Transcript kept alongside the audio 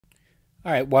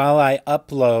All right, while I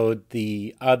upload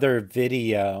the other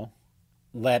video,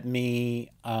 let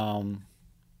me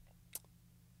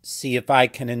see if I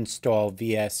can install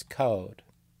VS Code.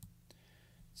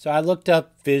 So I looked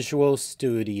up Visual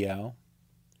Studio,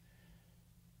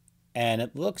 and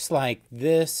it looks like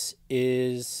this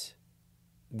is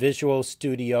Visual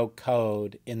Studio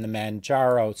Code in the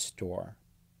Manjaro store.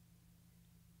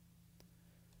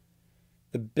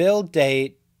 The build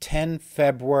date 10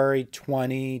 February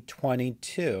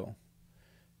 2022.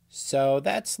 So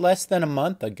that's less than a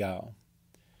month ago.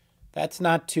 That's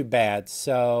not too bad.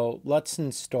 So let's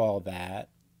install that.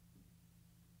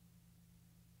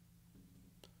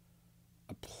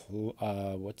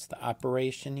 What's the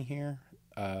operation here?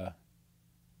 Apply.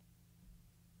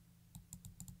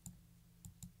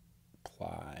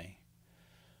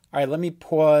 All right, let me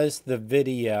pause the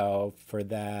video for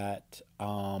that.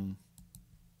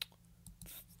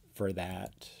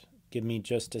 Give me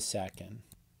just a second.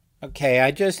 Okay,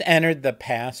 I just entered the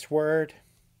password.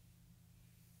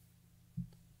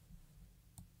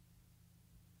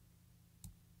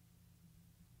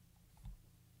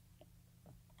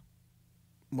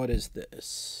 What is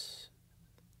this?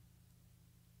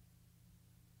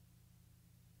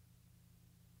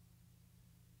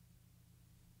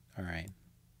 All right.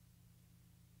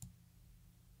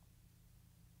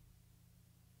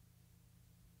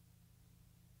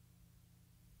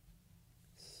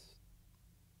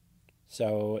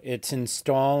 So it's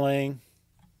installing.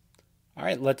 All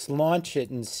right, let's launch it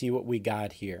and see what we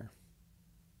got here.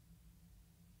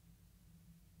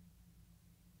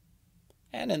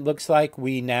 And it looks like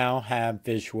we now have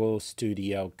Visual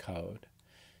Studio Code.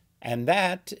 And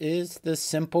that is the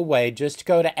simple way. Just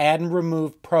go to Add and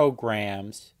Remove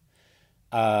Programs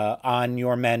on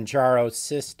your Manjaro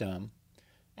system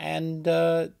and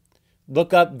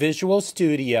look up Visual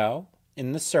Studio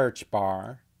in the search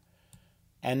bar,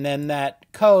 and then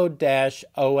that code-OSS.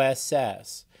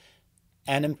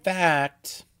 And in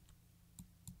fact,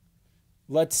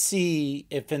 let's see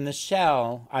if in the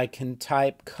shell I can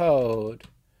type code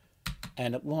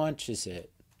and it launches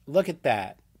it. Look at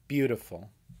that. Beautiful.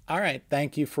 All right.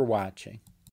 Thank you for watching.